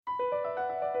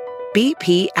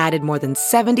BP added more than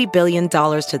 $70 billion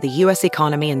to the U.S.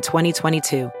 economy in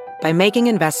 2022 by making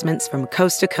investments from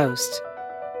coast to coast.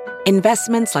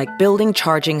 Investments like building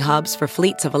charging hubs for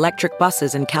fleets of electric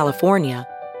buses in California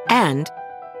and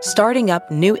starting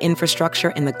up new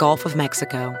infrastructure in the Gulf of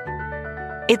Mexico.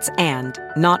 It's and,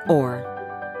 not or.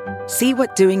 See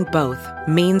what doing both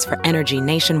means for energy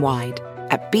nationwide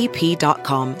at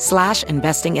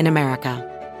bp.com/investing in America.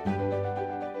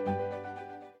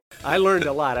 I learned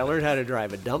a lot. I learned how to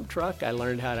drive a dump truck. I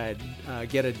learned how to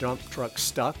get a dump truck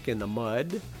stuck in the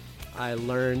mud. I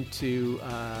learned to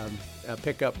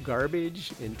pick up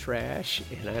garbage and trash,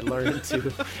 and I learned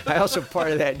to. I also,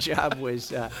 part of that job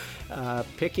was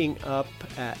picking up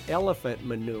elephant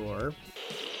manure.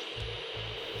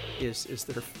 That's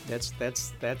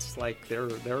like their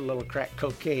little crack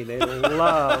cocaine. They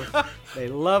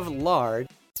love lard.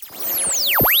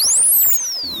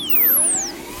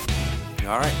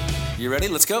 All right, you ready?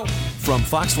 Let's go. From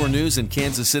Fox 4 News in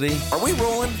Kansas City. Are we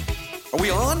rolling? Are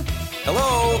we on?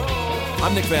 Hello?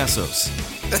 I'm Nick Vassos.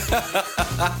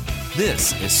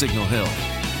 This is Signal Hill.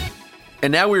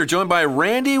 And now we are joined by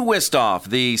Randy Wisthoff,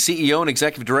 the CEO and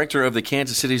Executive Director of the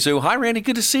Kansas City Zoo. Hi, Randy.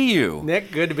 Good to see you.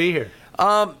 Nick, good to be here.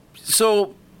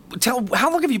 So,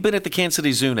 how long have you been at the Kansas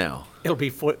City Zoo now? It'll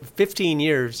be 15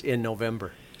 years in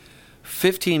November.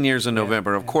 15 years in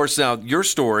November. Of course, now your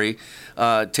story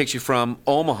takes you from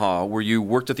Omaha, where you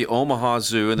worked at the Omaha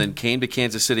Zoo and then came to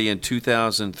Kansas City in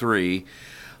 2003.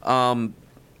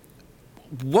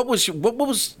 What was your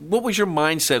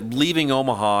mindset leaving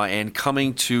Omaha and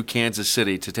coming to Kansas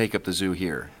City to take up the zoo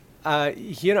here?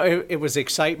 It was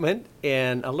excitement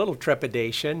and a little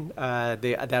trepidation.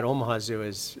 That Omaha Zoo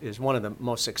is one of the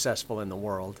most successful in the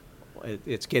world.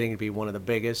 It's getting to be one of the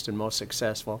biggest and most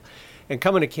successful. And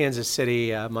coming to Kansas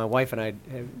City, my wife and I,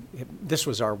 this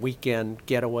was our weekend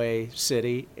getaway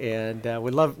city, and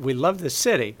we love the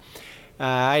city.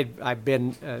 I've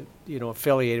been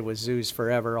affiliated with zoos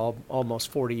forever, almost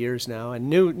 40 years now, and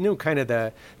knew kind of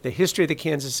the history of the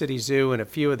Kansas City Zoo and a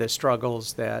few of the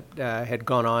struggles that had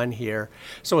gone on here.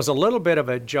 So it was a little bit of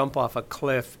a jump off a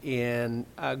cliff in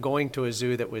going to a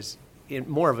zoo that was in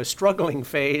more of a struggling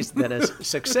phase than a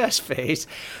success phase.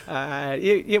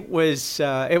 It was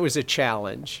a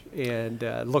challenge, and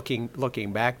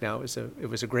looking back now, it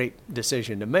was a great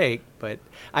decision to make. But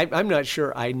I'm not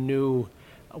sure I knew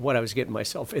what I was getting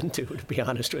myself into, to be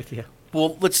honest with you.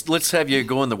 Well, let's have you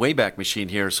go in the Wayback Machine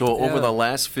here. So over the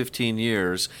last 15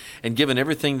 years, and given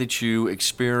everything that you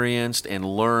experienced and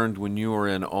learned when you were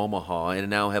in Omaha and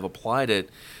now have applied it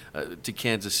to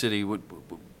Kansas City,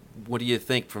 what do you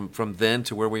think from then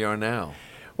to where we are now?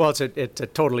 Well, it's a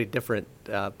totally different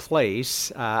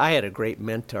place. I had a great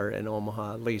mentor in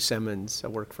Omaha, Lee Simmons. I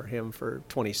worked for him for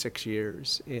 26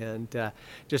 years. And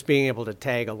just being able to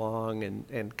tag along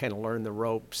and kind of learn the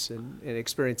ropes and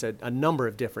experience a number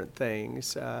of different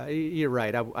things. You're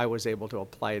right, I was able to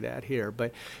apply that here.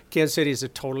 But Kansas City is a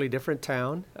totally different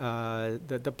town.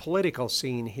 The political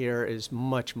scene here is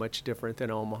much, much different than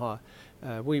Omaha.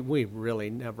 We really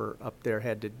never up there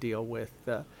had to deal with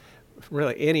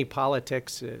really any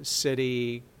politics,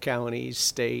 city, county,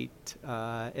 state,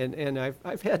 and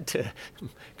I've had to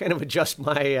kind of adjust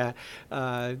my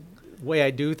way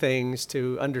I do things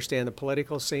to understand the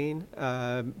political scene.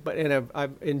 But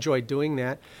I've enjoyed doing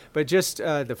that. But just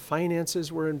the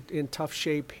finances were in tough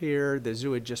shape here. The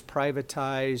zoo had just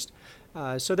privatized.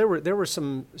 So there were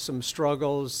some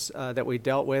struggles that we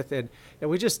dealt with, and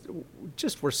we just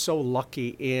were so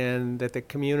lucky in that the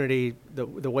community,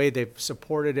 the way they've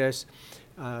supported us,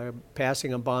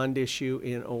 passing a bond issue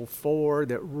in 2004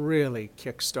 that really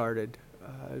kick-started.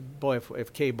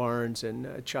 If Kay Barnes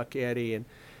and Chuck Eddy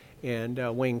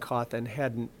and Wayne Cawthon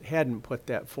hadn't put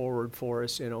that forward for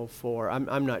us in 2004,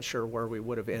 I'm not sure where we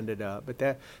would have ended up. But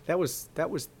that was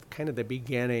kind of the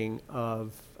beginning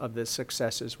of the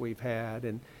successes we've had.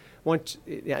 And once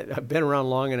I've been around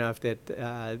long enough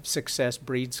that success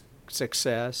breeds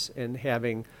success, and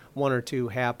having one or two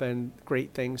happen,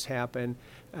 great things happen,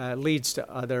 leads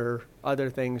to other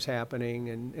things happening,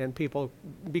 and people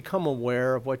become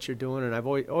aware of what you're doing. And I've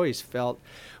always felt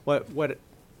what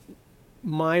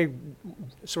my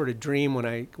sort of dream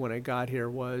when I got here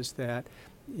was that,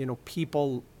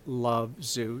 people love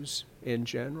zoos in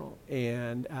general,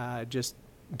 and just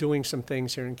doing some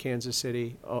things here in Kansas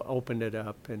City opened it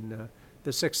up, and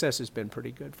the success has been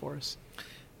pretty good for us.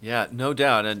 Yeah, no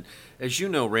doubt. And as you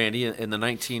know, Randy, in the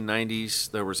 1990s,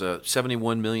 there was a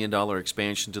 $71 million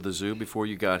expansion to the zoo before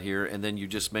you got here, and then you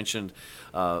just mentioned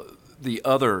the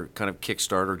other kind of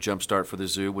kickstart or jumpstart for the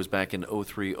zoo was back in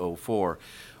 2003, 2004.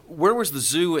 Where was the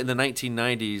zoo in the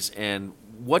 1990s, and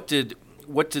what did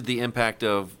the impact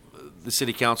of the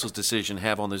city council's decision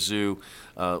have on the zoo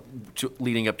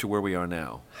leading up to where we are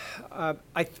now?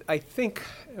 I think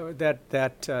that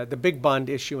the big bond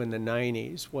issue in the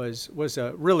 90s was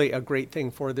really a great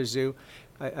thing for the zoo.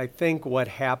 I think what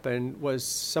happened was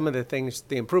some of the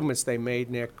improvements they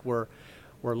made, Nick, were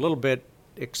a little bit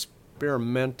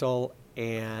experimental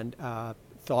and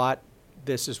thought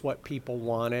this is what people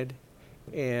wanted,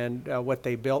 and what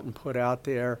they built and put out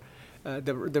there.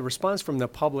 The response from the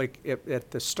public at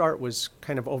the start was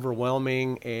kind of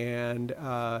overwhelming and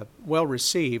well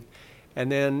received,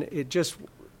 and then it just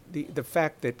the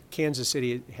fact that Kansas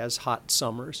City has hot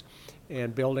summers,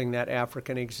 and building that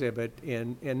African exhibit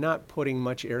and not putting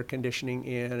much air conditioning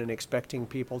in and expecting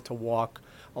people to walk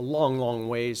a long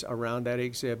ways around that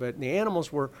exhibit. And the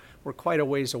animals were quite a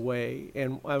ways away.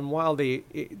 And while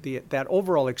that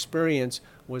overall experience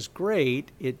was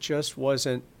great, it just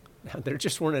wasn't, there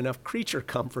just weren't enough creature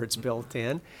comforts built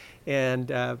in. And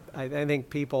I think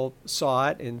people saw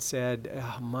it and said,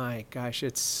 oh my gosh,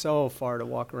 it's so far to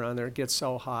walk around there. It gets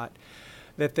so hot.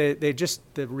 That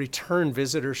the return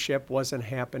visitorship wasn't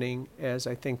happening as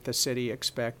I think the city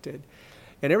expected.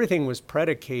 And everything was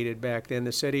predicated back then.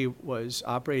 The city was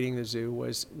operating the zoo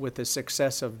was with the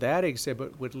success of that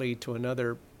exhibit would lead to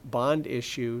another bond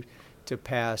issue to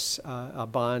pass a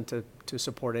bond to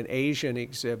support an Asian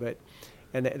exhibit.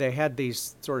 And they had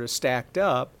these sort of stacked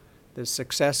up. The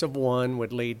success of one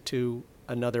would lead to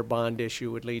another bond issue,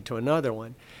 would lead to another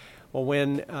one. Well,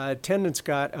 when attendance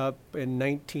got up in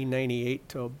 1998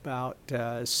 to about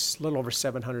a little over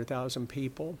 700,000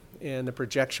 people, and the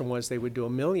projection was they would do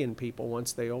 1 million people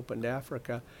once they opened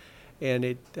Africa,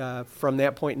 and from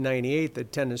that point in 98, the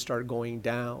attendance started going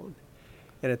down.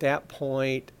 And at that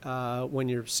point, when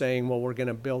you're saying, well, we're going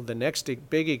to build the next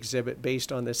big exhibit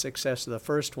based on the success of the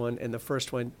first one, and the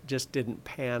first one just didn't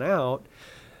pan out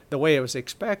the way it was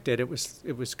expected, it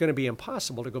was going to be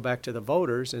impossible to go back to the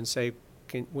voters and say,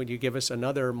 would you give us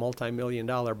another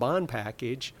multi-million-dollar bond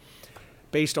package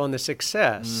based on the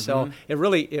success? Mm-hmm. So it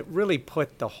really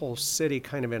put the whole city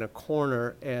kind of in a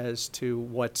corner as to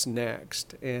what's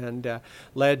next, and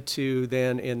led to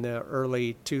then in the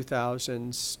early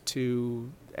 2000s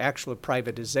to actual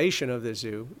privatization of the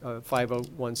zoo,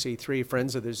 501c3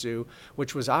 Friends of the Zoo,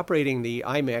 which was operating the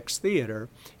IMAX theater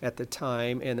at the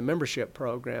time, and the membership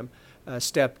program.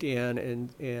 Stepped in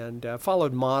and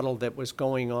followed model that was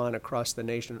going on across the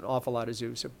nation. An awful lot of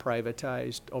zoos have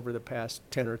privatized over the past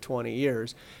 10 or 20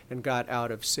 years and got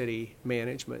out of city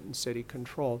management and city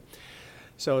control.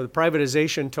 So the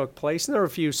privatization took place, and there were a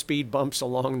few speed bumps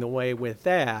along the way with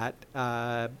that.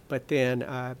 But then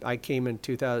I came in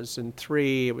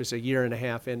 2003. It was a year and a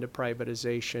half into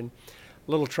privatization.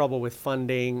 A little trouble with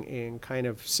funding and kind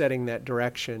of setting that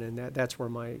direction, and that's where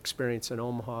my experience in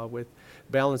Omaha with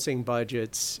balancing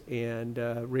budgets and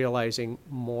realizing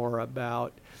more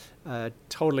about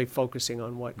totally focusing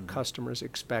on what customers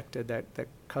expected, that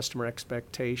customer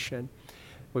expectation.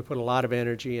 We put a lot of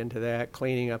energy into that,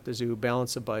 cleaning up the zoo,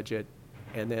 balance the budget,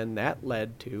 and then that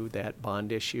led to that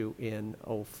bond issue in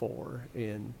 '04.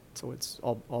 And so it's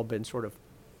all been sort of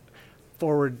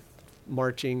forward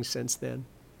marching since then.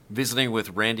 Visiting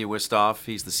with Randy Wisthoff.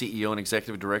 He's the CEO and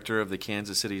Executive Director of the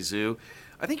Kansas City Zoo.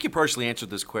 I think you partially answered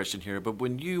this question here, but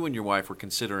when you and your wife were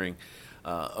considering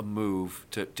a move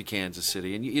to Kansas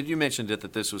City, and you mentioned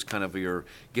that this was kind of your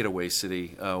getaway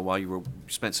city while you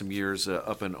spent some years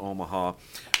up in Omaha.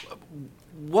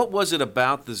 What was it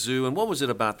about the zoo, and what was it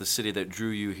about the city that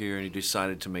drew you here and you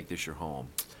decided to make this your home?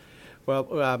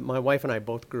 Well, my wife and I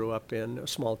both grew up in a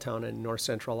small town in north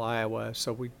central Iowa,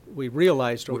 so we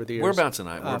realized over the years. Whereabouts in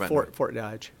Iowa? Fort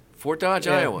Dodge. Fort Dodge,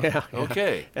 yeah, Iowa. Yeah,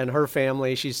 okay. And her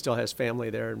family, she still has family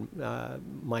there,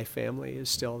 and my family is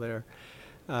still there.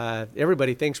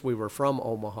 Everybody thinks we were from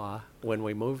Omaha when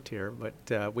we moved here,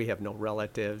 but we have no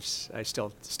relatives. I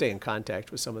still stay in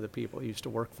contact with some of the people who used to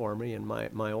work for me, and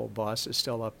my old boss is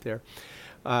still up there.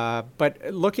 But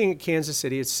looking at Kansas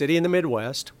City, it's a city in the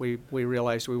Midwest. We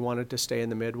realized we wanted to stay in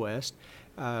the Midwest.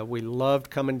 We loved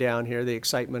coming down here, the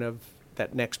excitement of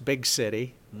that next big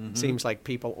city. Mm-hmm. Seems like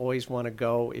people always want to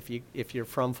go. If you're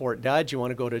from Fort Dodge, you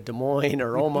want to go to Des Moines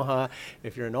or Omaha.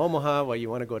 If you're in Omaha, well, you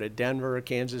want to go to Denver or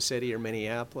Kansas City or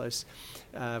Minneapolis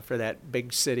for that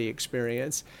big city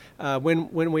experience.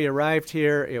 When we arrived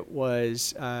here, it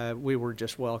was we were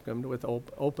just welcomed with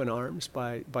open arms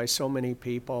by so many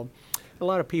people. A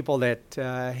lot of people that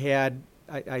had,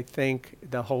 I think,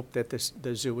 the hope that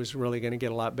the zoo was really going to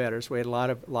get a lot better. So we had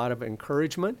a lot of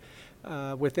encouragement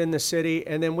within the city,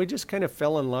 and then we just kind of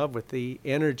fell in love with the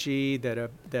energy that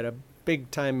a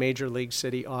big-time major league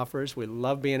city offers. We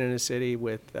love being in a city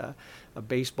with a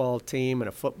baseball team and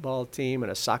a football team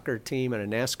and a soccer team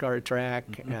and a NASCAR track.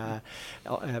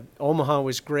 Omaha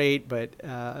was great, but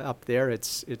up there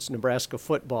it's Nebraska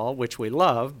football, which we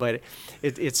love, but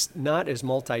it's not as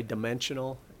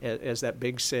multi-dimensional as that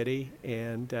big city,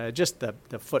 and just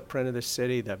the footprint of the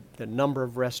city, the number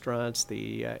of restaurants,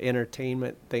 the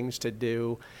entertainment things to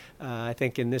do. I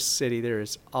think in this city there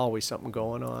is always something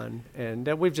going on, and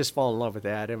we've just fallen in love with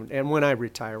that. And when I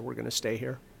retire, we're going to stay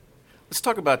here. Let's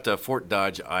talk about Fort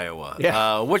Dodge, Iowa.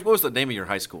 Yeah. What was the name of your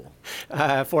high school?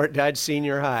 Fort Dodge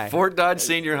Senior High. Fort Dodge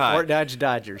Senior High. Fort Dodge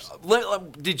Dodgers.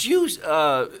 Did you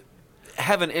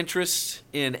have an interest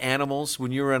in animals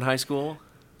when you were in high school?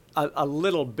 A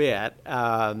little bit.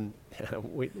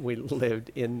 We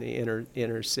lived in the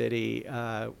inner city.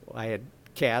 I had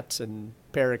cats and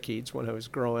parakeets when I was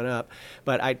growing up,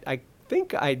 but I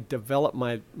think I developed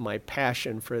my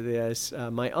passion for this.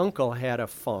 My uncle had a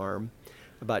farm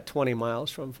about 20 miles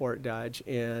from Fort Dodge,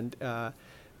 and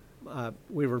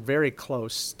we were very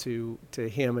close to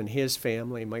him and his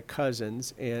family, my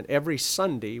cousins, and every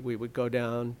Sunday we would go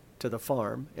down to the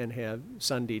farm and have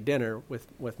Sunday dinner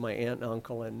with my aunt and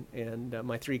uncle and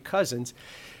my three cousins.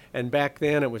 And back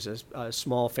then it was a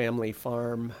small family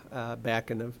farm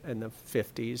back in the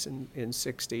 50s and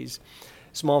 60s.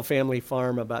 Small family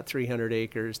farm, about 300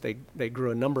 acres. They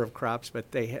grew a number of crops,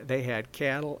 but they had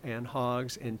cattle and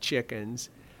hogs and chickens.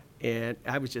 And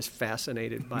I was just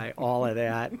fascinated by all of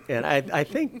that. And I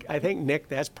think Nick,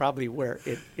 that's probably where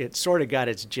it sort of got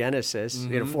its genesis.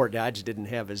 Mm-hmm. Fort Dodge didn't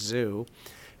have a zoo.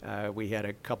 We had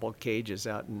a couple cages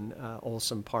out in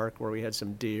Olson Park where we had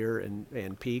some deer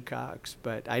and peacocks,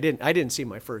 but I didn't see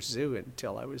my first zoo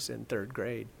until I was in third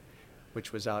grade,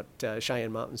 which was out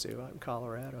Cheyenne Mountain Zoo out in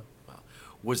Colorado. Wow.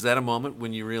 Was that a moment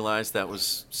when you realized that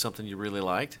was something you really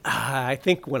liked? I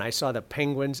think when I saw the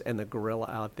penguins and the gorilla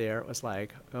out there, it was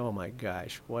like, oh my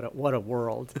gosh, what a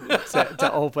world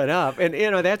to open up. And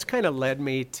that's kind of led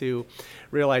me to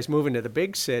realize, moving to the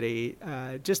big city,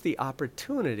 just the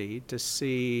opportunity to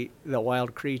see the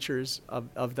wild creatures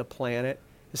of the planet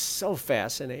is so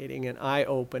fascinating and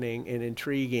eye-opening and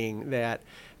intriguing that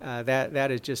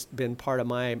has just been part of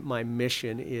my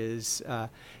mission. Is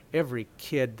every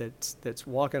kid that's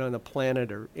walking on the planet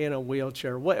or in a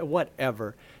wheelchair,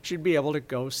 whatever, should be able to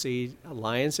go see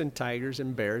lions and tigers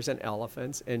and bears and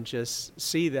elephants and just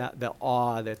see the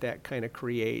awe that kind of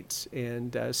creates,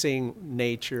 and seeing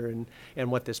nature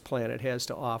and what this planet has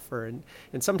to offer.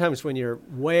 And sometimes when you're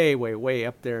way, way, way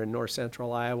up there in north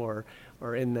central Iowa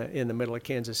or in the middle of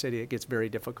Kansas City, it gets very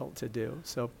difficult to do.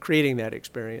 So creating that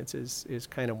experience is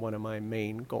kind of one of my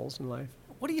main goals in life.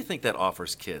 What do you think that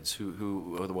offers kids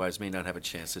who otherwise may not have a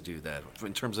chance to do that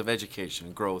in terms of education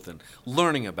and growth and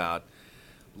learning about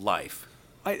life?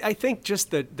 I think just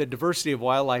the diversity of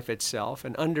wildlife itself,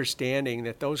 and understanding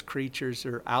that those creatures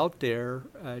are out there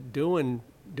doing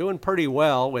pretty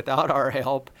well without our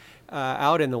help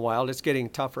out in the wild. It's getting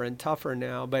tougher and tougher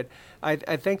now, but I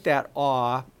think that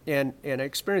awe, and I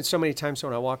experience so many times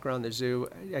when I walk around the zoo,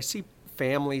 I see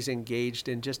families engaged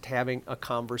in just having a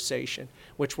conversation,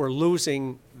 which we're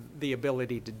losing the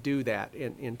ability to do that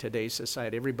in today's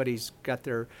society. Everybody's got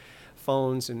their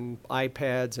phones and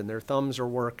iPads and their thumbs are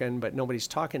working, but nobody's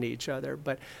talking to each other.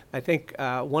 But I think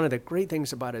one of the great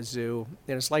things about a zoo,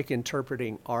 and it's like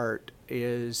interpreting art,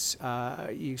 is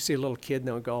you see a little kid and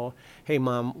they'll go, "Hey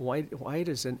Mom, why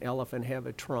does an elephant have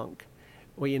a trunk?"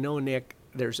 Well, Nick,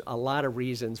 there's a lot of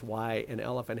reasons why an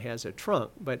elephant has a trunk,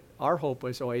 but our hope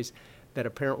was always that a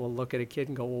parent will look at a kid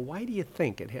and go, "Well, why do you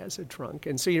think it has a trunk?"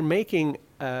 And so you're making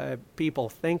people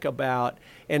think about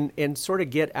and sort of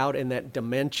get out in that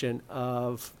dimension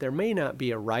of there may not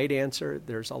be a right answer.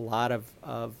 There's a lot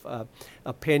of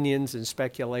opinions and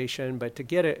speculation, but to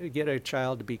get a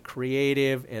child to be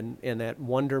creative and that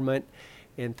wonderment,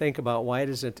 and think about, why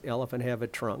does an elephant have a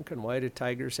trunk, and why do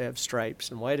tigers have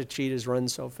stripes, and why do cheetahs run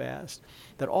so fast?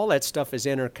 That all that stuff is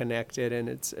interconnected, and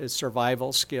it's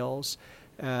survival skills.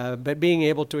 But being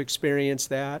able to experience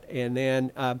that and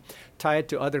then tie it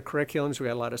to other curriculums. We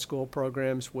got a lot of school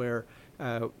programs where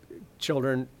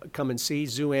children come and see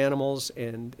zoo animals,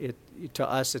 and to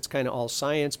us it's kind of all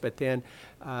science, but then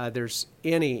there's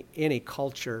any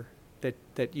culture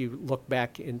that you look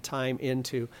back in time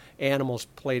into, animals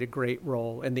played a great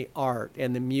role, and the art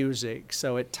and the music.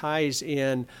 So it ties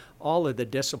in all of the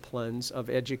disciplines of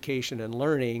education and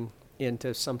learning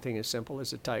into something as simple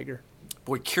as a tiger.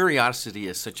 Boy, curiosity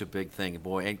is such a big thing,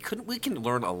 boy, and we can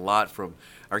learn a lot from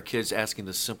our kids asking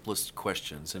the simplest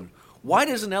questions. And Why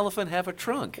does an elephant have a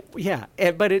trunk? Yeah,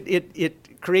 but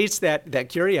it creates that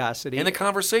curiosity And the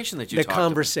conversation that you the talked about.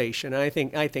 conversation. I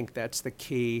think that's the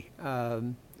key.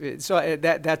 So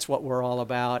that's what we're all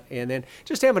about. And then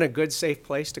just having a good, safe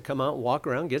place to come out and walk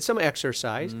around, get some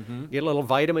exercise, get a little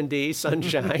vitamin D,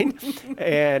 sunshine.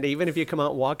 And even if you come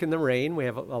out and walk in the rain, we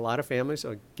have a lot of families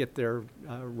that get their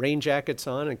rain jackets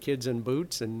on and kids in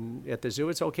boots. And at the zoo,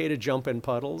 it's okay to jump in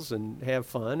puddles and have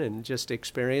fun and just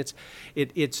experience.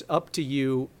 It's up to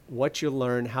you what you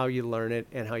learn, how you learn it,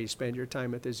 and how you spend your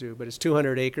time at the zoo. But it's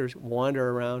 200 acres, wander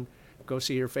around. Go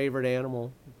see your favorite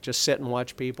animal. Just sit and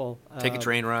watch people. Take a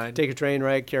train ride. Take a train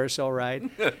ride, carousel ride.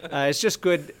 It's just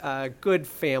good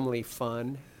family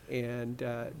fun. And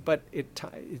but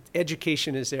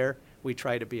education is there. We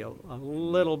try to be a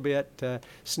little bit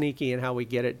sneaky in how we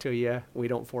get it to you. We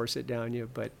don't force it down you,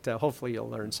 but hopefully you'll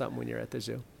learn something when you're at the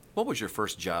zoo. What was your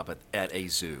first job at a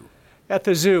zoo? At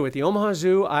the zoo, at the Omaha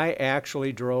Zoo, I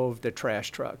actually drove the trash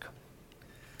truck.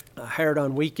 Hired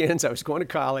on weekends. I was going to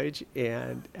college,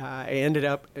 and I ended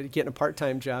up getting a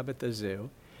part-time job at the zoo.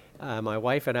 My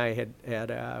wife and I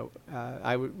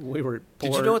we were poor.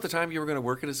 Did you know at the time you were going to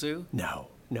work at a zoo? No,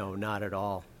 not at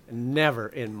all. Never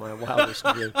in my wildest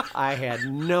dreams. I had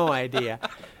no idea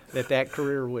that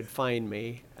career would find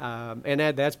me, and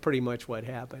that's pretty much what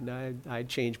happened. I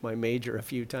changed my major a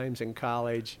few times in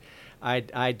college.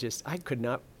 I could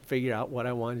not figure out what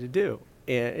I wanted to do.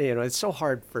 And, it's so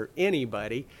hard for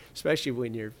anybody, especially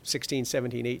when you're 16,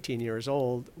 17, 18 years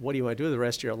old. What do you want to do the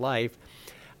rest of your life?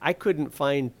 I couldn't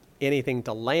find anything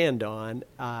to land on.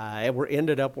 I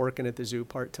ended up working at the zoo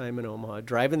part-time in Omaha,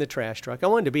 driving the trash truck. I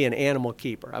wanted to be an animal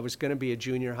keeper. I was going to be a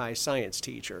junior high science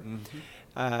teacher.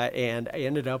 And I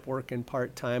ended up working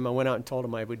part-time. I went out and told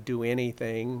them I would do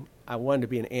anything. I wanted to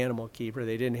be an animal keeper.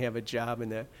 They didn't have a job,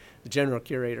 and the general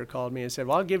curator called me and said,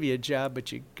 well, I'll give you a job,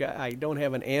 but I don't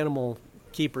have an animal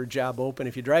keeper job open.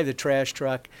 If you drive the trash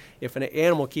truck, if an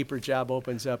animal keeper job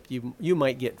opens up, you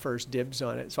might get first dibs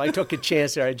on it. So I took a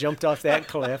chance there. I jumped off that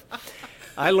cliff.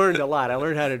 I learned a lot. I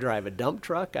learned how to drive a dump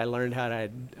truck. I learned how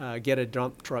to get a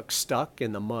dump truck stuck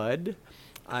in the mud.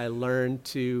 I learned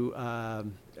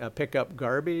to pick up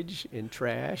garbage and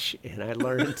trash, and I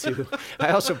learned to.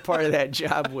 I also, part of that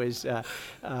job was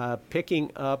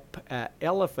picking up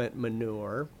elephant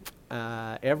manure.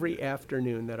 Every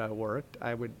afternoon that I worked,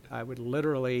 I would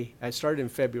literally. I started in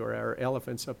February. Our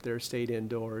elephants up there stayed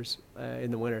indoors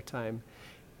in the wintertime,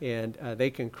 and they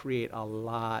can create a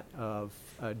lot of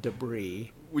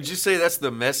debris. Would you say that's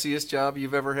the messiest job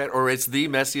you've ever had, or it's the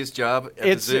messiest job at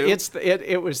the zoo?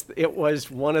 It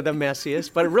was one of the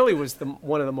messiest, but it really was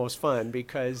one of the most fun,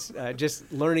 because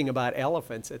just learning about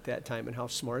elephants at that time and how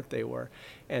smart they were,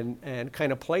 and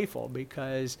kind of playful,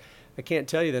 because I can't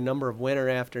tell you the number of winter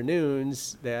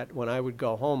afternoons that when I would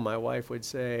go home, my wife would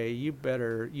say, "You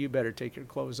better take your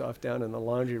clothes off down in the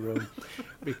laundry room,"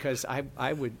 because I'd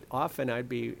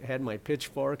had my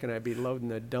pitchfork and I'd be loading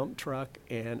the dump truck,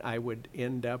 and I would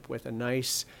end up with a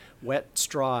nice wet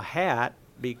straw hat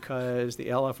because the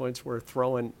elephants were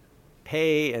throwing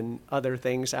hay and other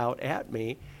things out at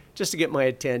me just to get my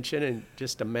attention and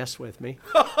just to mess with me.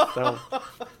 So,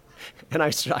 and I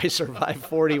survived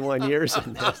 41 years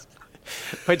in this.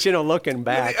 But, looking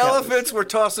back. The elephants were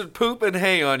tossing poop and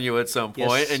hay on you at some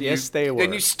point. Yes, they were.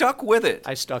 And you stuck with it.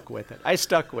 I stuck with it.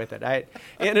 I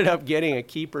ended up getting a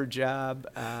keeper job.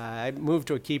 I moved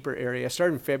to a keeper area. I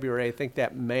started in February. I think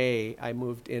that May I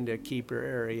moved into a keeper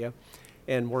area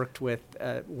and worked with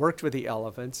the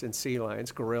elephants and sea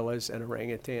lions, gorillas, and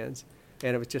orangutans.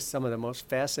 And it was just some of the most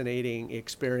fascinating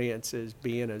experiences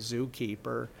being a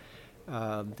zookeeper.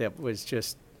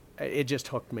 It just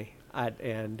hooked me.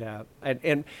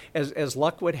 And as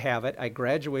luck would have it, I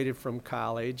graduated from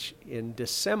college in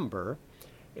December,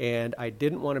 and I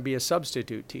didn't want to be a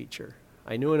substitute teacher.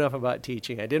 I knew enough about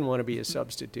teaching. I didn't want to be a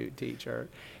substitute teacher.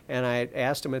 And I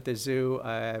asked them at the zoo,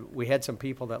 we had some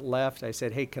people that left. I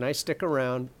said, hey, can I stick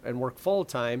around and work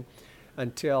full-time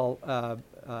until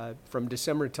from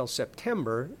December till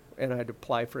September, and I'd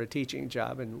apply for a teaching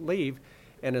job and leave.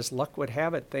 And as luck would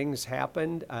have it, things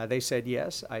happened. They said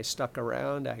yes. I stuck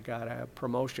around. I got a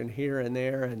promotion here and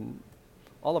there, and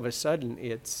all of a sudden,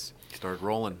 it's started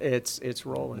rolling. It's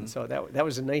rolling. Mm-hmm. So that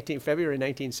was in February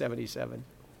 1977.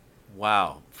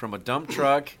 Wow! From a dump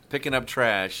truck picking up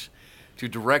trash to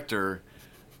director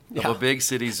of a big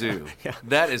city zoo. Yeah.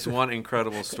 That is one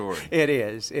incredible story. It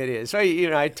is. So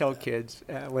I tell kids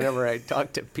whenever I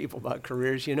talk to people about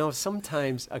careers,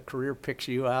 sometimes a career picks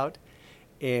you out.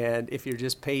 And if you're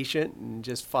just patient and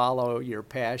just follow your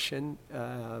passion,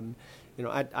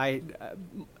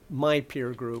 my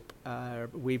peer group,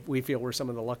 we feel we're some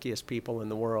of the luckiest people in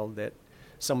the world that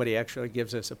somebody actually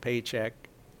gives us a paycheck,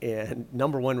 and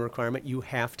number one requirement, you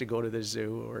have to go to the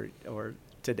zoo or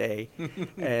today,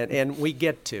 and we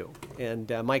get to.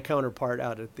 And my counterpart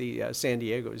out at the San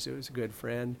Diego Zoo is a good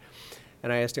friend,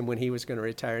 and I asked him when he was going to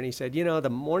retire, and he said, the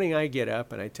morning I get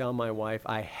up and I tell my wife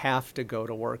I have to go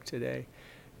to work today,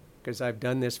 because I've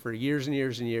done this for years and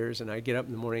years and years, and I get up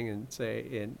in the morning and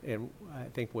say, and I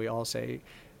think we all say,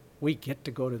 we get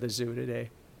to go to the zoo today.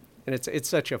 And it's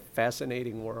such a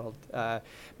fascinating world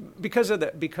because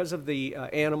of the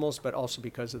animals, but also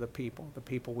because of the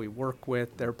people we work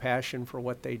with, their passion for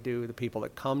what they do, the people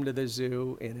that come to the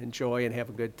zoo and enjoy and have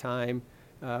a good time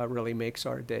really makes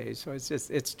our days. So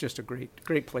it's just a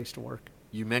great place to work.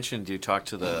 You mentioned you talked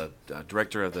to the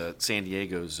director of the San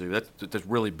Diego Zoo. That's a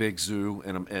really big zoo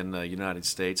in the United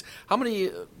States. How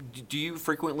many do you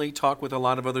frequently talk with a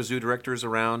lot of other zoo directors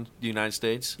around the United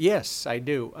States? Yes, I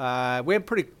do. We have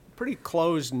pretty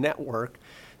closed network.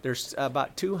 There's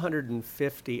about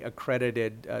 250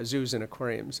 accredited zoos and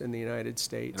aquariums in the United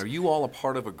States. Are you all a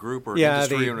part of a group or an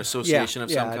industry or an association of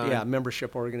some kind? Yeah,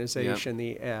 membership organization,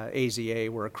 the AZA.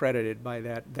 We're accredited by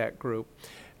that group.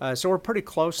 So we're pretty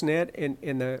close-knit,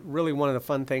 and really one of the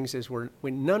fun things is we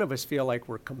none of us feel like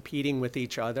we're competing with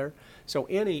each other. So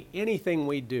anything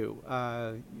we do,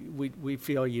 we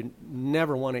feel you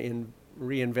never want to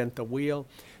reinvent the wheel,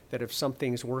 that if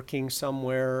something's working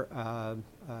somewhere,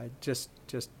 just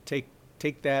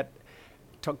take that,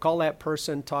 call that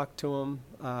person, talk to them.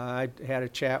 I had a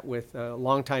chat with a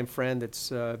longtime friend that's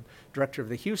director of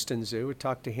the Houston Zoo. I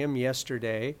talked to him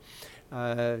yesterday.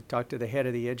 Talked to the head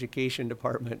of the education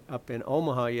department up in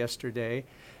Omaha yesterday.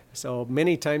 So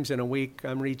many times in a week,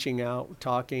 I'm reaching out,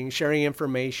 talking, sharing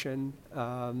information,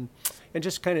 and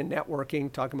just kind of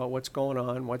networking, talking about what's going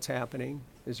on, what's happening.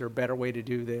 Is there a better way to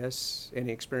do this?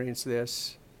 Any experience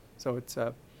this? So it's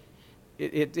fun.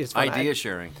 Idea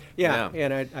sharing. Yeah.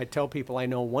 And I tell people I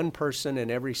know one person in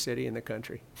every city in the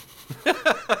country.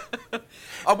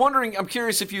 I'm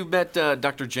curious if you've met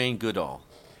Dr. Jane Goodall.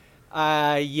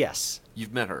 Yes.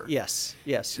 You've met her? Yes,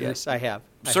 I have.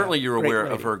 Certainly you're aware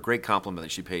of her great compliment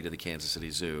that she paid to the Kansas City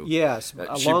Zoo. Yes,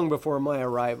 long before my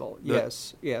arrival.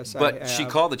 Yes. But she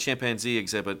called the chimpanzee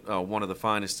exhibit one of the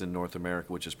finest in North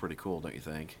America, which is pretty cool, don't you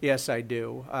think? Yes, I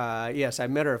do. Yes, I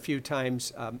met her a few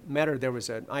times. There was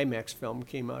an IMAX film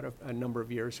came out a number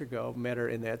of years ago, met her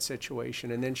in that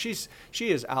situation. And then she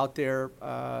is out there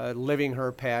living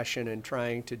her passion and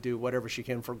trying to do whatever she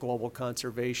can for global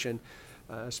conservation.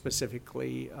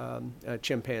 Specifically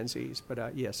chimpanzees.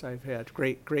 But yes, I've had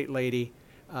great lady,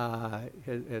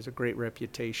 has a great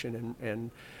reputation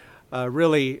and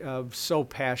really so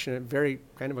passionate, very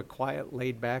kind of a quiet,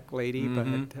 laid-back lady.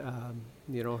 Mm-hmm.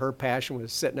 But her passion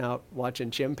was sitting out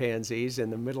watching chimpanzees in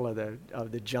the middle of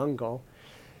the jungle,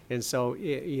 and so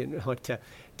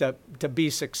to be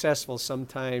successful,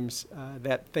 sometimes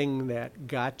that thing that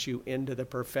got you into the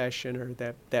profession or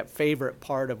that favorite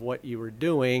part of what you were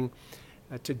doing.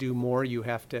 To do more, you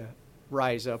have to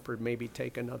rise up or maybe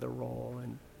take another role.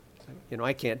 And,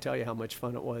 I can't tell you how much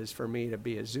fun it was for me to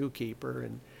be a zookeeper.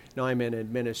 And now I'm in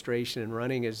administration and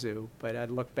running a zoo, but I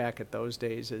look back at those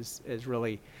days as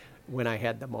really when I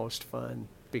had the most fun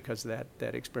because of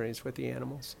that experience with the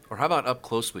animals. Or how about up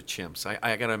close with chimps?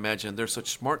 I got to imagine they're such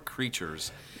smart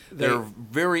creatures. They're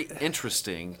very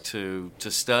interesting to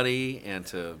study and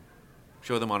to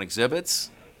show them on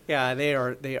exhibits. Yeah, they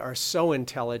are so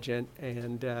intelligent,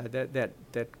 and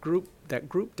that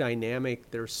group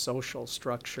dynamic, their social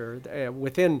structure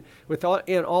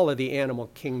in all of the animal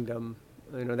kingdom,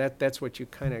 that's what you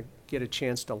kind of get a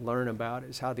chance to learn about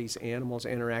is how these animals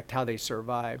interact, how they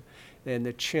survive. And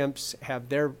the chimps have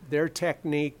their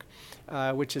technique,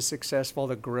 which is successful.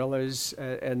 The gorillas,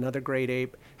 another great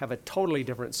ape, have a totally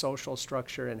different social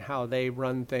structure and how they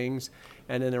run things.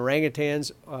 And then the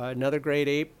orangutans, another great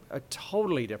ape, a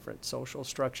totally different social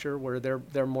structure where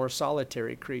they're more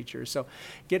solitary creatures. So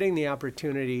getting the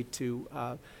opportunity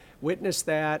to witness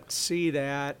that, see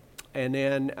that, and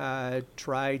then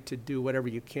try to do whatever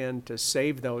you can to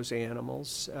save those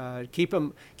animals, keep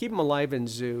them alive in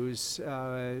zoos.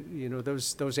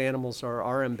 Those animals are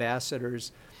our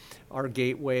ambassadors, our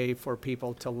gateway for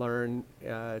people to learn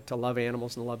to love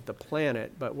animals and love the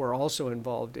planet. But we're also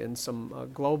involved in some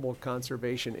global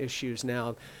conservation issues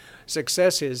now.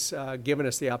 Success has given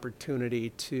us the opportunity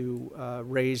to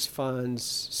raise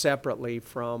funds separately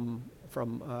from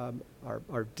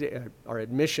our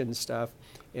admission stuff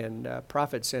and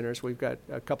profit centers. We've got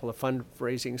a couple of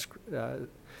fundraising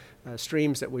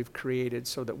streams that we've created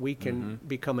so that we can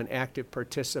become an active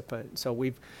participant. So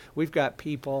we've got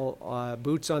people,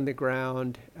 boots on the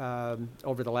ground,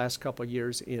 over the last couple of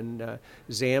years in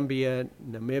Zambia,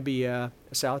 Namibia,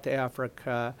 South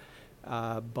Africa,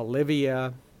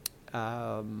 Bolivia,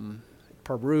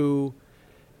 Peru,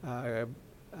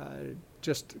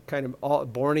 just kind of all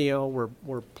Borneo.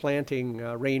 We're planting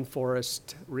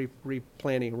rainforest,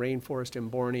 replanting rainforest in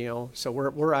Borneo. So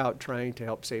we're out trying to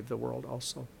help save the world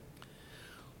also.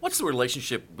 What's the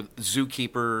relationship with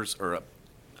zookeepers, or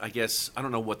I guess, I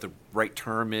don't know what the right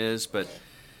term is, but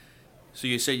so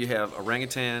you say you have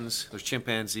orangutans, there's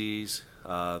chimpanzees,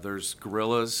 there's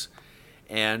gorillas,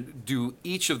 and do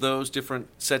each of those different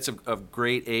sets of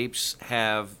great apes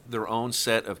have their own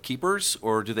set of keepers,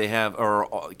 or do they have, or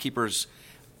keepers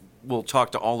will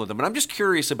talk to all of them? And I'm just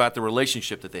curious about the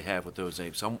relationship that they have with those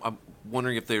apes. I'm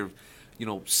wondering if they're,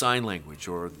 sign language,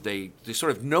 or they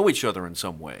sort of know each other in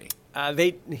some way.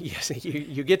 Yes,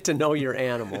 you get to know your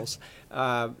animals.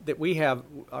 That we have,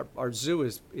 our zoo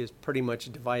is pretty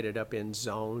much divided up in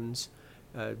zones.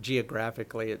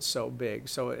 Geographically, it's so big.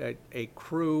 So a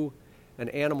crew, an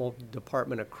animal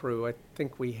department, a crew, I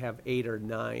think we have 8 or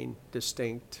 9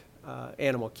 distinct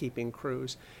animal keeping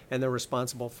crews, and they're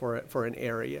responsible for an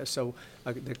area. So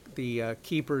the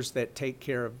keepers that take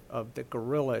care of the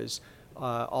gorillas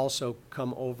also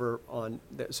come over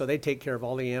so they take care of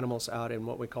all the animals out in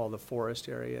what we call the forest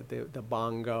area, the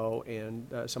bongo and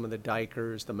some of the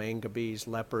duikers, the mangabeys,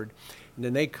 leopard, and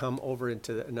then they come over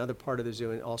into another part of the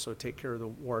zoo and also take care of the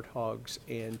warthogs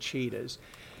and cheetahs.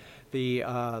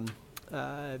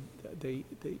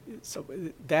 So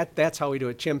that's how we do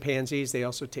it. Chimpanzees, they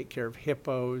also take care of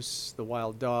hippos, the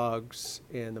wild dogs,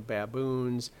 and the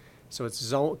baboons. So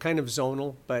it's kind of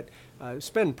zonal, but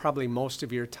spend probably most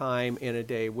of your time in a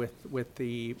day with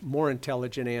the more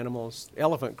intelligent animals.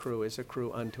 Elephant crew is a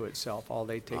crew unto itself. All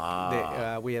they take,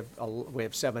 we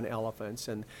have 7 elephants,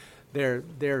 and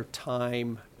their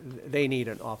time, they need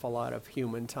an awful lot of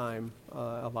human time,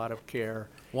 a lot of care.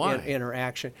 Why? And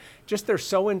interaction. Just they're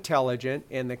so intelligent,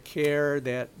 and the care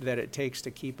that it takes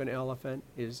to keep an elephant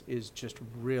is just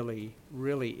really,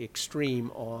 really extreme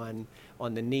on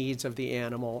the needs of the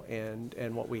animal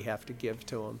and what we have to give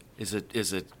to them. Is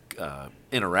it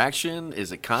interaction?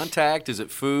 Is it contact? Is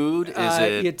it food?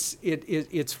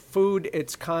 It's food,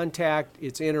 it's contact,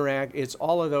 it's interact, it's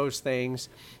all of those things.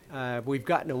 We've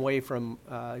gotten away from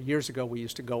years ago. We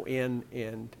used to go in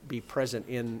and be present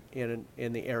in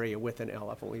the area with an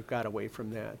elephant. We've got away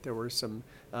from that. There were some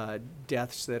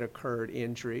deaths that occurred,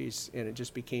 injuries, and it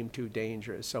just became too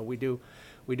dangerous. So we do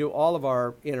all of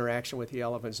our interaction with the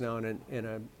elephants now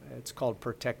in it's called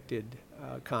protected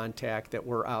contact, that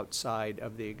we're outside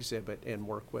of the exhibit and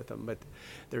work with them. But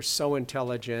they're so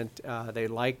intelligent. They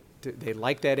like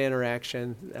that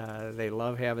interaction. They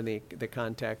love having the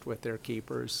contact with their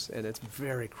keepers, and it's a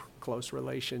very close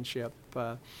relationship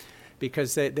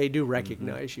because they do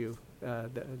recognize you,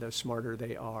 the smarter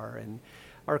they are. And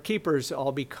our keepers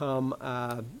all become,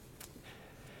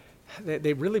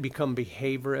 they really become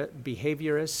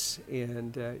behaviorists.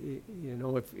 And,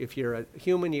 if you're a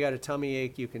human, you got a tummy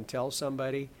ache, you can tell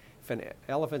somebody. If an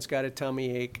elephant's got a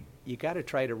tummy ache, you got to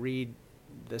try to read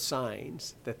the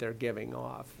signs that they're giving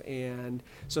off. And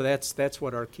so that's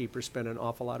what our keepers spend an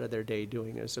awful lot of their day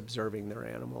doing, is observing their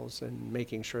animals and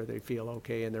making sure they feel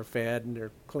okay and they're fed and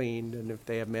they're cleaned, and if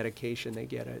they have medication, they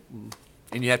get it.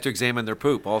 And you have to examine their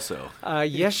poop also.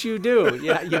 Yes, you do.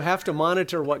 Yeah, you have to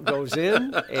monitor what goes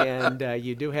in, and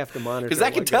you do have to monitor. Because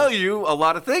that can tell you a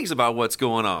lot of things about what's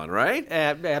going on, right?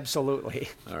 Absolutely.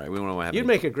 All right, we don't want to have. You'd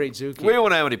make a great zookeeper. We don't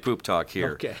want to have any poop talk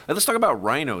here. Okay. Let's talk about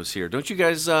rhinos here. Don't you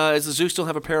guys, does the zoo still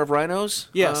have a pair of rhinos?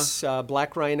 Yes,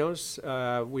 black rhinos.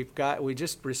 We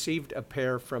just received a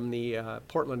pair from the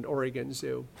Portland, Oregon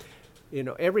Zoo.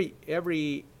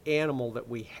 Every animal that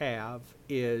we have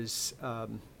is.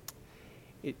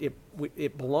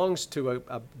 It belongs to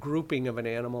a grouping of an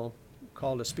animal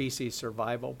called a species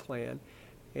survival plan.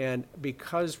 And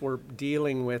because we're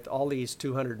dealing with all these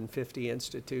 250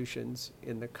 institutions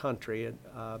in the country, and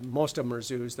most of them are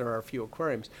zoos, there are a few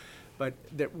aquariums, but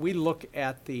that we look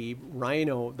at the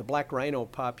black rhino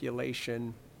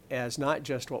population as not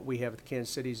just what we have at the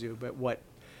Kansas City Zoo, but what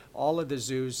all of the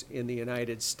zoos in the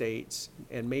United States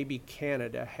and maybe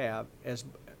Canada have as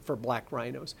for black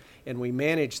rhinos. And we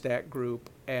manage that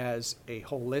group as a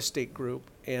holistic group,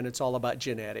 and it's all about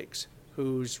genetics,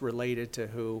 who's related to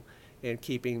who, and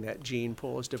keeping that gene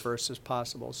pool as diverse as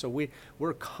possible. So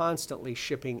we're constantly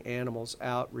shipping animals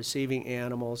out, receiving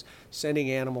animals, sending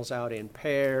animals out in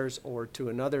pairs or to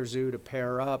another zoo to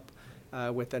pair up,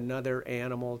 with another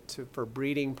animal for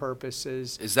breeding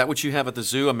purposes. Is that what you have at the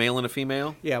zoo, a male and a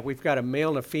female? Yeah, we've got a male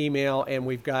and a female, and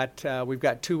we've got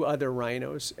 2 other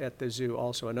rhinos at the zoo,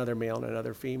 also another male and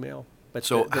another female. But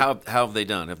So how have they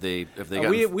done? Have they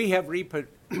gotten... we have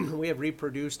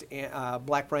reproduced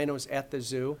black rhinos at the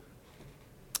zoo.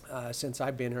 Since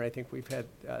I've been here, I think we've had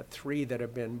 3 that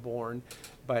have been born,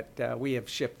 but we have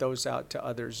shipped those out to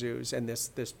other zoos. And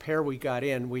this pair we got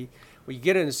in, we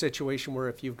get in a situation where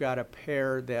if you've got a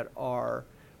pair that are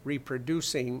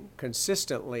reproducing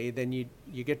consistently, then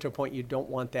you get to a point you don't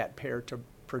want that pair to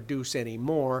produce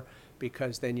anymore,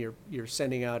 because then you're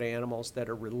sending out animals that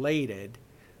are related.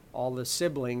 All the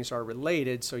siblings are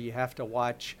related, so you have to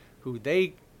watch who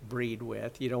they breed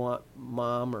with. You don't want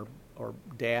mom or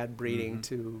dad breeding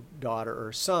to daughter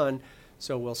or son,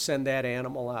 so we'll send that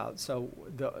animal out. So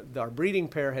our breeding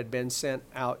pair had been sent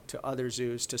out to other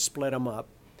zoos to split them up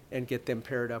and get them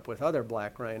paired up with other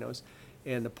black rhinos.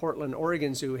 And the Portland,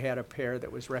 Oregon Zoo had a pair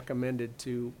that was recommended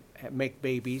to make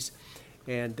babies,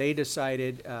 and they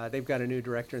decided, they've got a new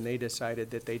director, and they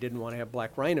decided that they didn't want to have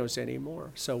black rhinos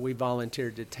anymore. So we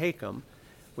volunteered to take them,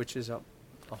 which is a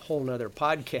whole nother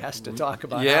podcast to talk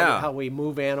about how we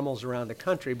move animals around the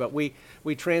country. But we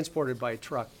transported by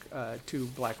truck 2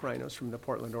 black rhinos from the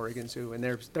Portland, Oregon Zoo, and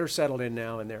they're settled in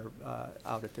now, and they're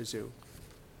out at the zoo.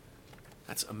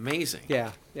 That's amazing.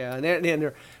 Yeah, and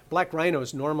they're, black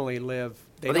rhinos normally live.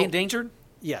 Are they endangered?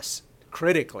 Yes,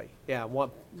 critically. Yeah,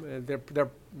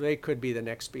 they could be the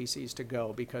next species to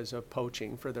go because of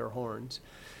poaching for their horns.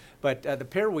 But the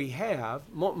pair we have,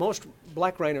 most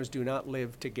black rhinos do not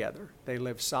live together. They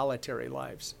live solitary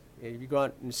lives. If you go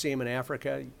out and see them in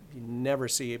Africa, you never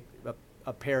see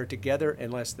a pair together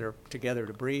unless they're together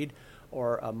to breed,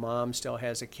 or a mom still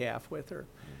has a calf with her.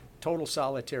 Total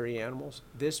solitary animals.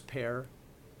 This pair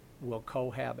will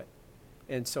cohabit.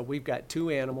 And so we've got 2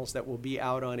 animals that will be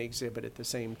out on exhibit at the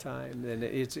same time. And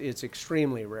it's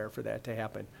extremely rare for that to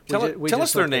happen. Tell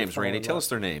us their names, Randy. Tell us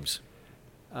their names.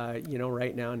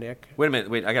 Right now, Nick. Wait a minute.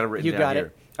 Wait, I got it written down here. You got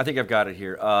it? I think I've got it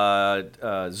here.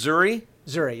 Zuri?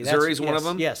 Zuri. Zuri's one of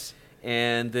them? Yes.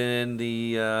 And then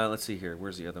let's see here.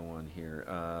 Where's the other one here?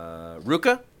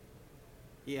 Ruka?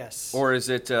 Yes. Or is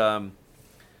it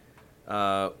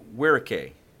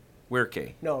Werike?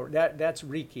 Werike. No, that's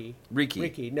Riki.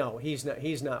 Riki. No, he's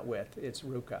not with. It's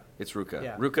Ruka. It's Ruka.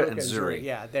 Yeah, Ruka and Zuri.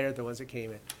 Yeah, they're the ones that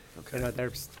came in. Okay.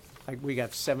 We got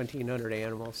 1,700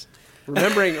 animals.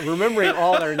 Remembering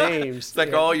all their names. It's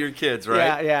like all your kids,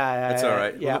 right? Yeah. That's all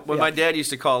right. Yeah, when my dad used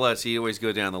to call us, he'd always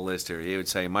go down the list here. He would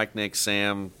say, Mike, Nick,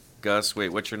 Sam, Gus. Wait,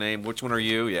 what's your name? Which one are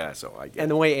you? Yeah, so I get it.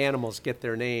 And the way animals get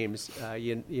their names,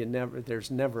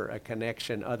 there's never a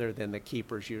connection other than the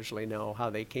keepers usually know how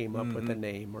they came up with the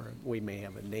name, or we may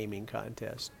have a naming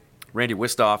contest. Randy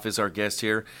Wisthoff is our guest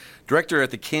here, director at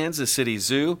the Kansas City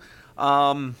Zoo.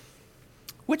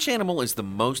 Which animal is the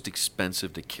most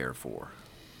expensive to care for?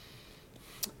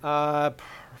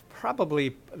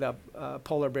 Probably the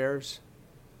polar bears.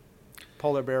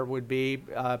 Polar bear would be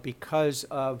because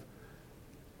of,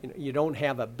 you don't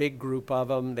have a big group of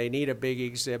them. They need a big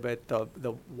exhibit.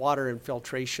 The water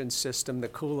infiltration system, the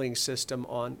cooling system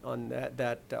on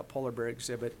that polar bear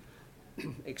exhibit,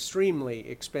 extremely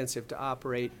expensive to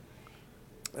operate.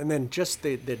 And then just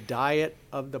the diet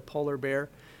of the polar bear.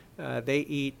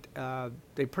 They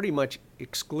pretty much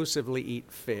exclusively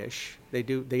eat fish. They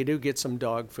do get some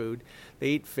dog food. They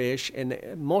eat fish, and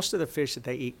most of the fish that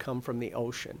they eat come from the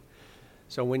ocean.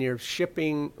 So when you're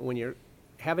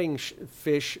having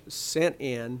fish sent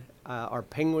in, our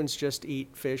penguins just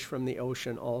eat fish from the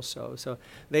ocean also. So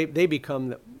they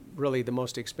become really the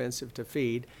most expensive to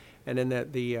feed. And then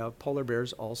the polar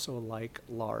bears also like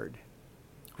lard.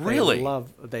 Really?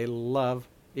 They love.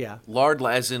 Yeah. Lard,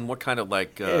 as in what kind of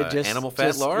animal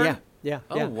fat lard? Yeah.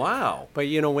 Oh, wow. But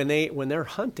when they're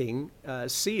hunting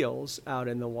seals out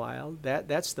in the wild,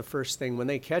 that's the first thing when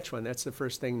they catch one. That's the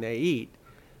first thing they eat.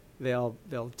 They'll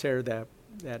tear that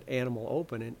animal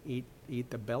open and eat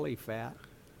the belly fat.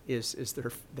 That's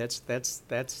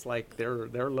like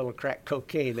their little crack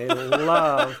cocaine. They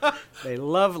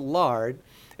love lard.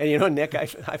 And Nick,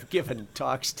 I've given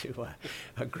talks to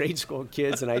grade school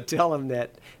kids, and I tell them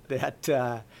that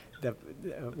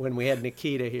when we had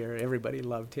Nikita here, everybody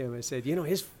loved him. I said,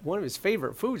 one of his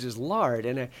favorite foods is lard,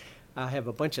 and I have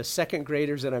a bunch of second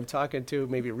graders that I'm talking to,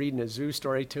 maybe reading a zoo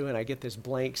story to, and I get this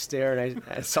blank stare,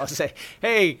 and so I'll say,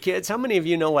 "Hey kids, how many of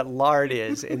you know what lard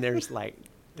is?" And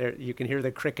you can hear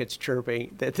the crickets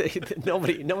chirping. That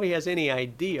nobody has any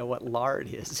idea what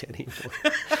lard is anymore.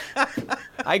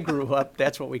 I grew up,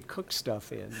 that's what we cook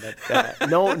stuff in. But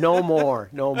no more.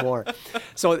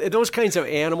 So those kinds of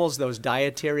animals, those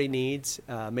dietary needs,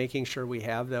 making sure we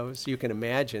have those, you can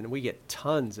imagine, we get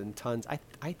tons and tons.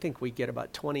 I think we get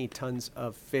about 20 tons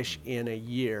of fish in a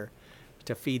year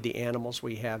to feed the animals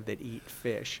we have that eat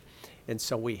fish. And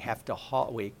so we have to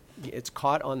haul, it's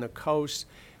caught on the coast.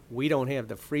 We don't have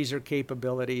the freezer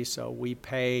capability, so we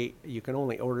pay, you can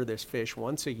only order this fish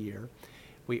once a year.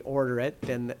 We order it,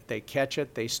 then they catch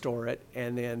it, they store it,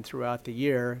 and then throughout the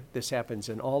year, this happens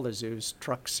in all the zoos,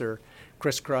 trucks are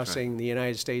crisscrossing the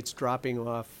United States, dropping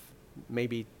off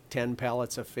maybe 10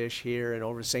 pallets of fish here and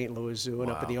over St. Louis Zoo and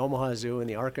up at the Omaha Zoo and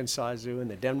the Arkansas Zoo and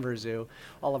the Denver Zoo.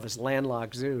 All of us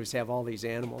landlocked zoos have all these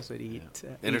animals that eat.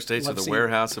 Interstates are the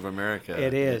warehouse of America.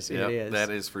 It is, Yep, it is. That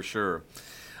is for sure.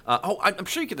 I'm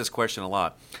sure you get this question a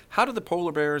lot. How do the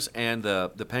polar bears and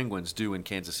the penguins do in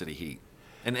Kansas City heat?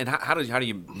 And how do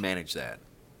you manage that?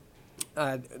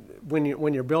 When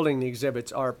you're building the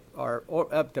exhibits,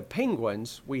 the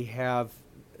penguins, we have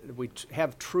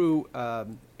true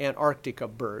Antarctica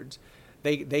birds.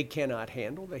 They cannot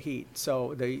handle the heat.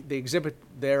 So the exhibit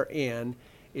they're in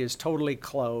is totally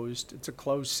closed. It's a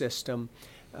closed system.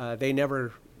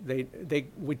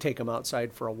 We take them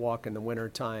outside for a walk in the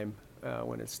wintertime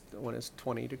when it's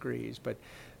 20 degrees, but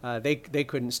they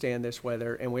couldn't stand this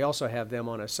weather. And we also have them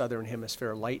on a southern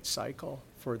hemisphere light cycle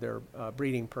for their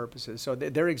breeding purposes. So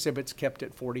their exhibit's kept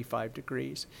at 45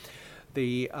 degrees.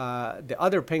 The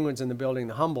other penguins in the building,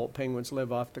 the Humboldt penguins,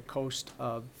 live off the coast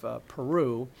of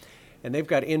Peru, and they've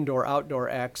got indoor-outdoor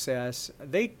access.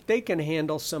 They can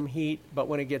handle some heat, but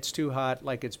when it gets too hot,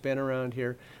 like it's been around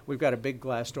here, we've got a big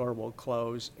glass door we'll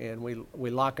close, and we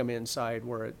lock them inside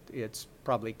where it's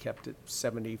probably kept at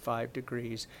 75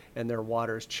 degrees, and their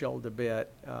water's chilled a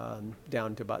bit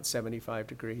down to about 75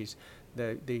 degrees.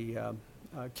 The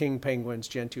king penguins,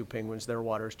 gentoo penguins, their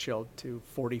water's chilled to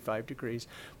 45 degrees.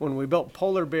 When we built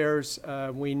polar bears,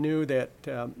 we knew that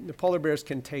the polar bears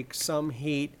can take some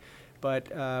heat,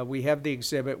 but we have the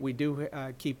exhibit. We do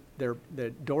keep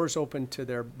the doors open to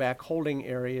their back holding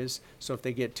areas, so if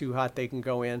they get too hot, they can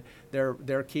go in. Their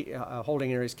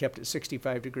holding area is kept at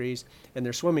 65 degrees, and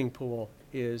their swimming pool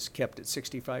is kept at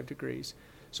 65 degrees.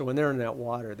 So when they're in that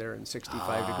water, they're in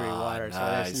 65-degree water, so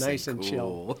that's nice and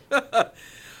chill.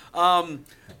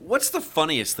 What's the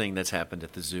funniest thing that's happened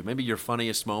at the zoo? Maybe your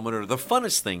funniest moment or the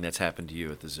funnest thing that's happened to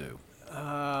you at the zoo?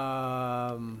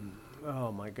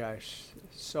 Oh my gosh,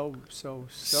 so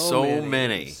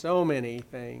many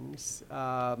things.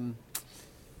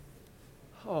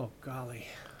 Oh golly,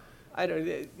 I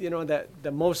don't. That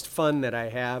the most fun that I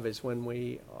have is when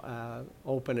we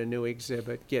open a new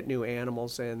exhibit, get new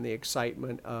animals, and the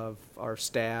excitement of our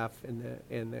staff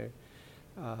and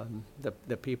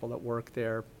the people that work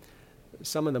there.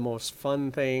 Some of the most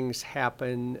fun things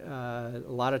happen a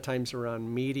lot of times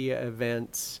around media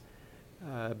events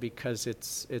because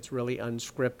it's really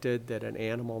unscripted that an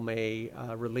animal may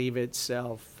relieve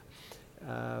itself.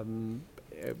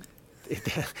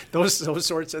 Those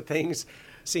sorts of things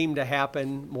seem to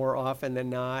happen more often than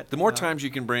not. The more times you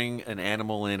can bring an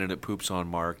animal in and it poops on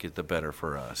Mark, the better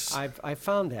for us. I've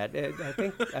found that.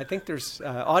 I think there's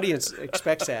audience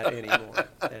expects that anymore.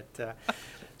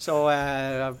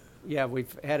 Yeah,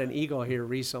 we've had an eagle here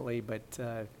recently, but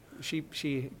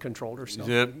she controlled herself.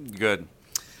 Good.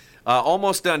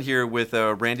 Almost done here with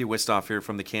Randy Wisthoff here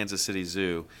from the Kansas City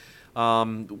Zoo.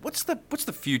 What's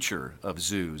the future of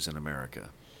zoos in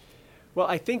America? Well,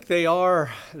 I think they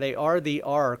are the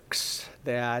arcs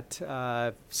that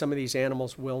some of these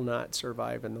animals will not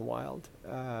survive in the wild.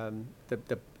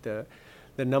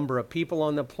 The number of people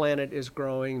on the planet is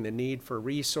growing, the need for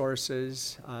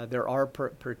resources. There are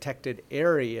protected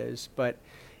areas, but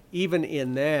even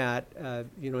in that,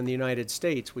 in the United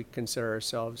States, we consider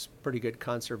ourselves pretty good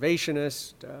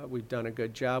conservationists. We've done a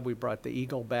good job. We brought the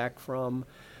eagle back from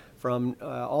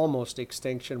almost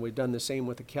extinction. We've done the same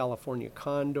with the California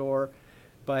condor.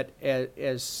 But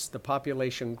as the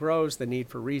population grows, the need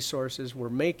for resources, we're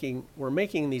making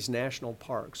these national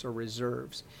parks or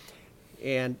reserves.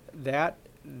 And that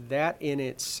in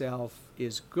itself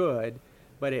is good,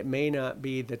 but it may not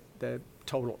be the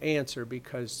total answer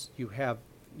because you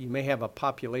may have a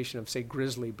population of, say,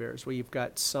 grizzly bears, where you've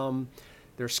got some,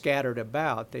 they're scattered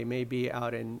about. They may be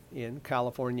out in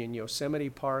California in Yosemite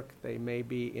Park. They may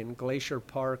be in Glacier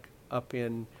Park up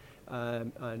in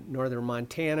northern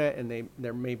Montana, and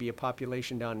there may be a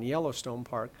population down in Yellowstone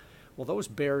Park. Well, those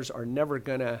bears are never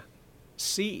going to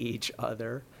see each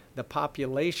other. the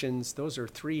populations, those are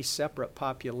 3 separate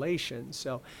populations.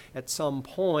 So at some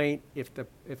point, if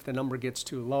the number gets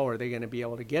too low, are they going to be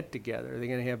able to get together? Are they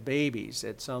going to have babies?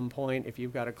 At some point, if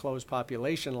you've got a closed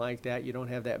population like that, you don't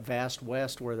have that vast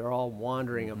west where they're all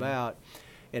wandering about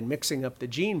and mixing up the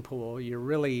gene pool. You're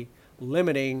really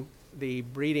limiting the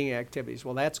breeding activities.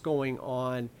 Well, that's going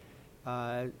on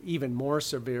even more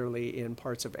severely in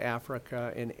parts of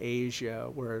Africa and Asia,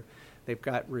 where they've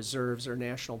got reserves or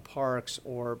national parks,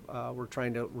 or we're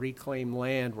trying to reclaim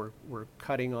land. We're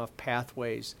cutting off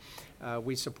pathways.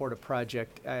 We support a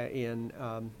project in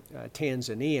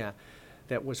Tanzania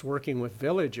that was working with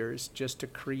villagers just to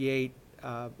create,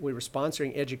 we were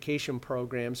sponsoring education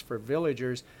programs for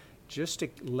villagers just to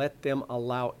let them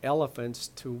allow elephants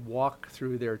to walk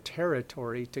through their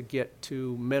territory to get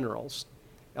to minerals.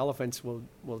 Elephants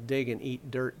will dig and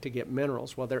eat dirt to get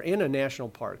minerals. Well, they're in a national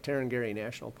park, Tarangire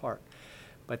National Park.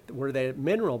 But where the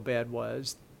mineral bed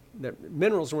was, the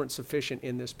minerals weren't sufficient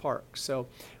in this park. So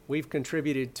we've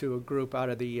contributed to a group out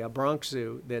of the Bronx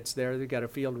Zoo that's there. They've got a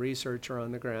field researcher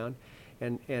on the ground.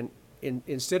 And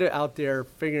instead of out there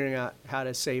figuring out how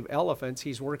to save elephants,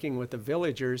 he's working with the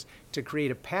villagers to create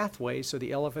a pathway so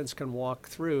the elephants can walk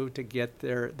through to get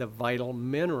the vital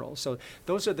minerals. So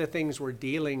those are the things we're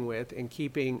dealing with, and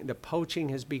keeping the poaching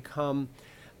has become,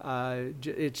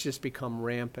 it's just become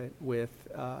rampant with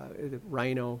the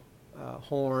rhino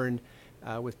horn,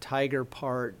 with tiger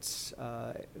parts.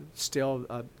 There's still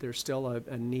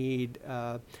a need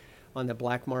on the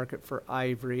black market for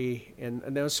ivory, and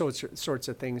those sorts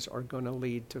of things are going to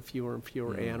lead to fewer and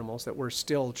fewer animals that we're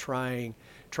still trying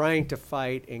to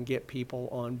fight and get people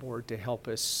on board to help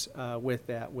us with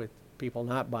that, with people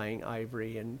not buying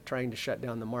ivory and trying to shut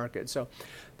down the market. So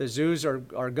the zoos are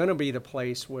going to be the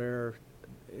place where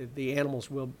the animals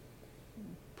will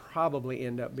probably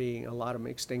end up being, a lot of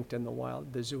them, extinct in the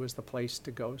wild. The zoo is the place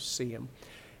to go see them.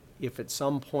 If at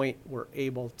some point we're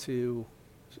able to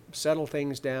settle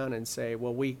things down and say,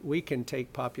 well, we can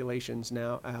take populations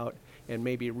now out and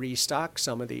maybe restock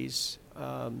some of these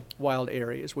wild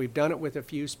areas. We've done it with a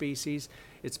few species.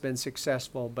 It's been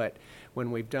successful, but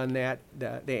when we've done that,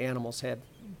 the animals had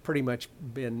pretty much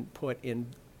been put in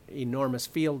enormous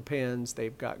field pens.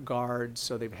 They've got guards,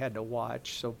 so they've had to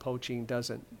watch, so poaching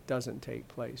doesn't take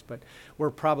place. But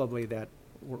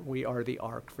we are the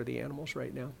ark for the animals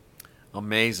right now.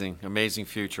 Amazing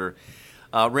future.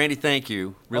 Randy, thank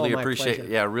you. Really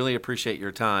appreciate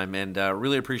your time, and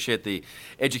really appreciate the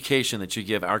education that you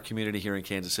give our community here in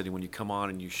Kansas City when you come on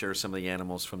and you share some of the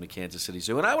animals from the Kansas City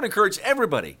Zoo. And I would encourage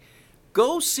everybody,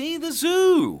 go see the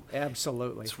zoo.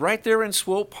 Absolutely. It's right there in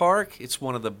Swope Park. It's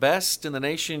one of the best in the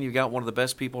nation. You got one of the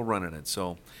best people running it.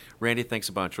 So, Randy, thanks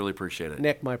a bunch. Really appreciate it.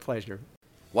 Nick, my pleasure.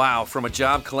 Wow, from a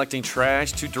job collecting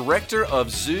trash to director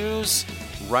of zoos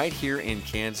right here in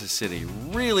Kansas City.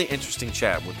 Really interesting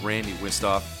chat with Randy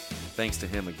Wisthoff. Thanks to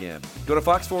him again. Go to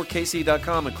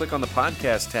fox4kc.com and click on the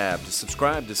podcast tab to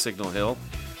subscribe to Signal Hill.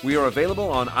 We are available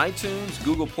on iTunes,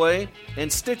 Google Play,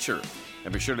 and Stitcher.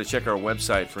 And be sure to check our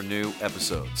website for new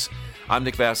episodes. I'm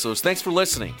Nick Vassos. Thanks for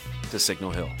listening to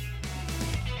Signal Hill.